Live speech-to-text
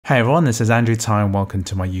Hey everyone, this is Andrew Tai and welcome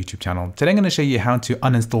to my YouTube channel. Today I'm going to show you how to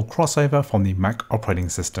uninstall CrossOver from the Mac operating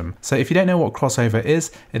system. So if you don't know what CrossOver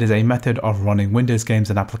is, it is a method of running Windows games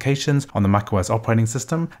and applications on the macOS operating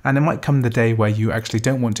system, and it might come the day where you actually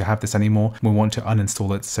don't want to have this anymore and will want to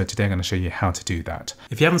uninstall it. So today I'm going to show you how to do that.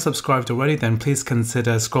 If you haven't subscribed already, then please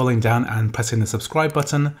consider scrolling down and pressing the subscribe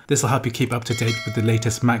button. This will help you keep up to date with the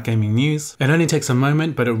latest Mac gaming news. It only takes a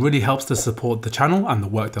moment, but it really helps to support the channel and the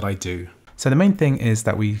work that I do. So the main thing is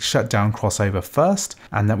that we shut down CrossOver first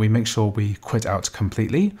and that we make sure we quit out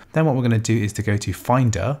completely. Then what we're going to do is to go to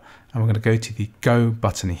Finder and we're going to go to the Go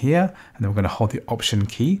button here, and then we're going to hold the Option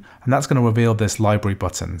key, and that's going to reveal this library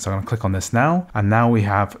button. So I'm going to click on this now, and now we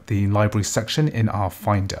have the library section in our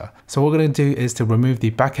Finder. So what we're going to do is to remove the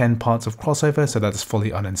back-end parts of CrossOver so that it's fully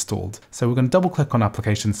uninstalled. So we're going to double click on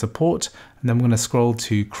Application Support, and then we're going to scroll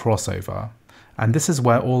to CrossOver. And this is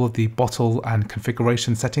where all of the bottle and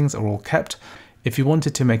configuration settings are all kept. If you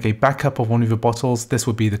wanted to make a backup of one of your bottles, this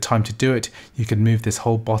would be the time to do it. You can move this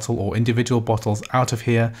whole bottle or individual bottles out of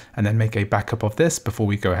here and then make a backup of this before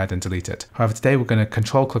we go ahead and delete it. However, today we're going to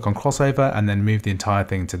control click on CrossOver and then move the entire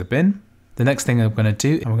thing to the bin. The next thing I'm going to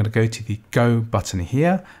do, I'm going to go to the Go button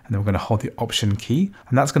here, and then we're going to hold the Option key,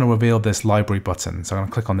 and that's going to reveal this library button. So I'm going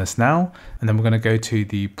to click on this now, and then we're going to go to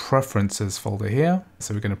the Preferences folder here.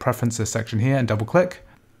 So we're going to Preferences section here and double click,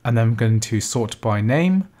 and then I'm going to sort by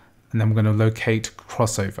name, and then we're going to locate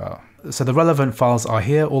CrossOver. So the relevant files are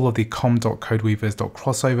here, all of the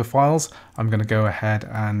com.codeweavers.crossover files. I'm going to go ahead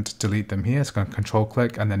and delete them here. So I'm going to control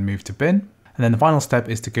click and then move to bin. And then the final step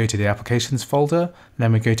is to go to the applications folder.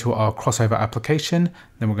 Then we go to our CrossOver application.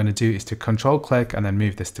 Then what we're going to do is to control click and then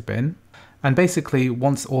move this to bin. And basically,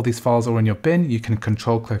 once all these files are in your bin, you can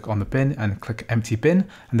control click on the bin and click empty bin,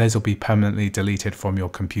 and those will be permanently deleted from your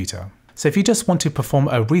computer. So if you just want to perform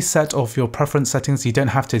a reset of your preference settings, you don't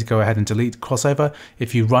have to go ahead and delete CrossOver.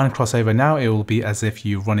 If you run CrossOver now, it will be as if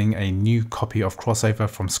you're running a new copy of CrossOver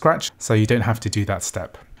from scratch. So you don't have to do that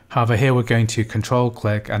step. However, here we're going to control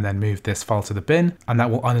click and then move this file to the bin, and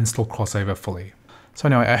that will uninstall CrossOver fully. So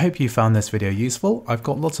anyway, I hope you found this video useful. I've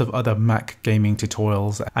got lots of other Mac gaming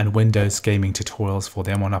tutorials and Windows gaming tutorials for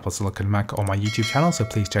the M1 Apple Silicon Mac on my YouTube channel, so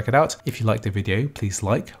please check it out. If you liked the video, please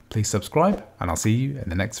like, please subscribe, and I'll see you in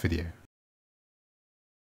the next video.